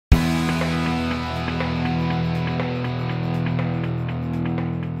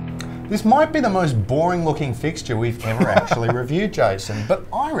This might be the most boring looking fixture we've ever actually reviewed, Jason, but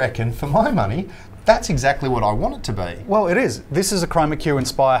I reckon for my money, that's exactly what I want it to be. Well, it is. This is a ChromaQ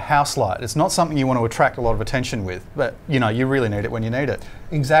Inspire house light. It's not something you want to attract a lot of attention with, but you know, you really need it when you need it.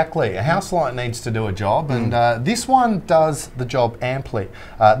 Exactly. A house light needs to do a job, and this one does the job amply.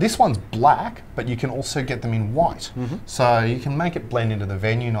 This one's black, but you can also get them in white. So you can make it blend into the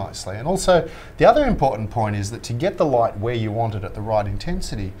venue nicely. And also, the other important point is that to get the light where you want it at the right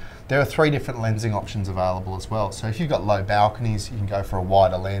intensity, there are 3 different lensing options available as well. So if you've got low balconies, you can go for a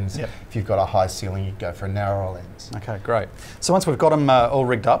wider lens. Yep. If you've got a high ceiling, you can go for a narrower lens. Okay, great. So once we've got them all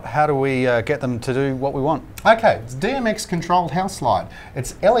rigged up, how do we get them to do what we want? Okay, it's DMX controlled house light.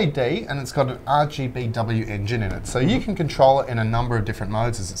 It's LED and it's got an RGBW engine in it. So you can control it in a number of different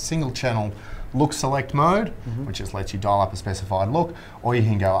modes. There's a single channel look select mode, which just lets you dial up a specified look, or you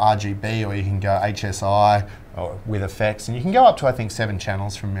can go RGB, or you can go HSI, or with effects, and you can go up to, I think, 7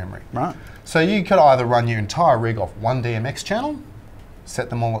 channels from memory. Right. So you could either run your entire rig off one DMX channel, set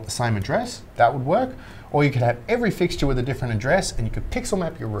them all at the same address, that would work, or you could have every fixture with a different address, and you could pixel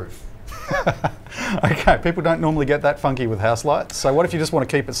map your roof. Okay, people don't normally get that funky with house lights, so what if you just want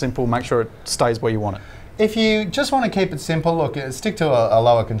to keep it simple, make sure it stays where you want it? If you just want to keep it simple, look, stick to a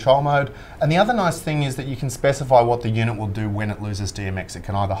lower control mode. And the other nice thing is that you can specify what the unit will do when it loses DMX. It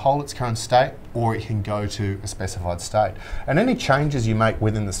can either hold its current state or it can go to a specified state. And any changes you make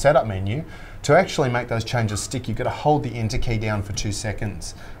within the setup menu, to actually make those changes stick, you've got to hold the enter key down for 2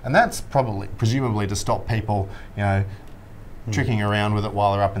 seconds. And that's presumably to stop people, you know, tricking around with it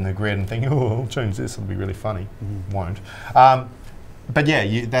while they're up in the grid and thinking, oh, I'll change this, it'll be really funny. Won't. But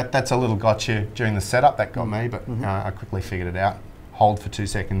yeah, that's a little gotcha during the setup. That got me, but I quickly figured it out. Hold for 2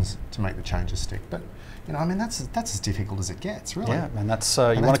 seconds to make the changes stick. But you know, I mean, that's as difficult as it gets, really. Yeah, and that's you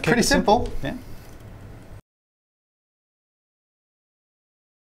want to keep pretty it simple. simple. Yeah.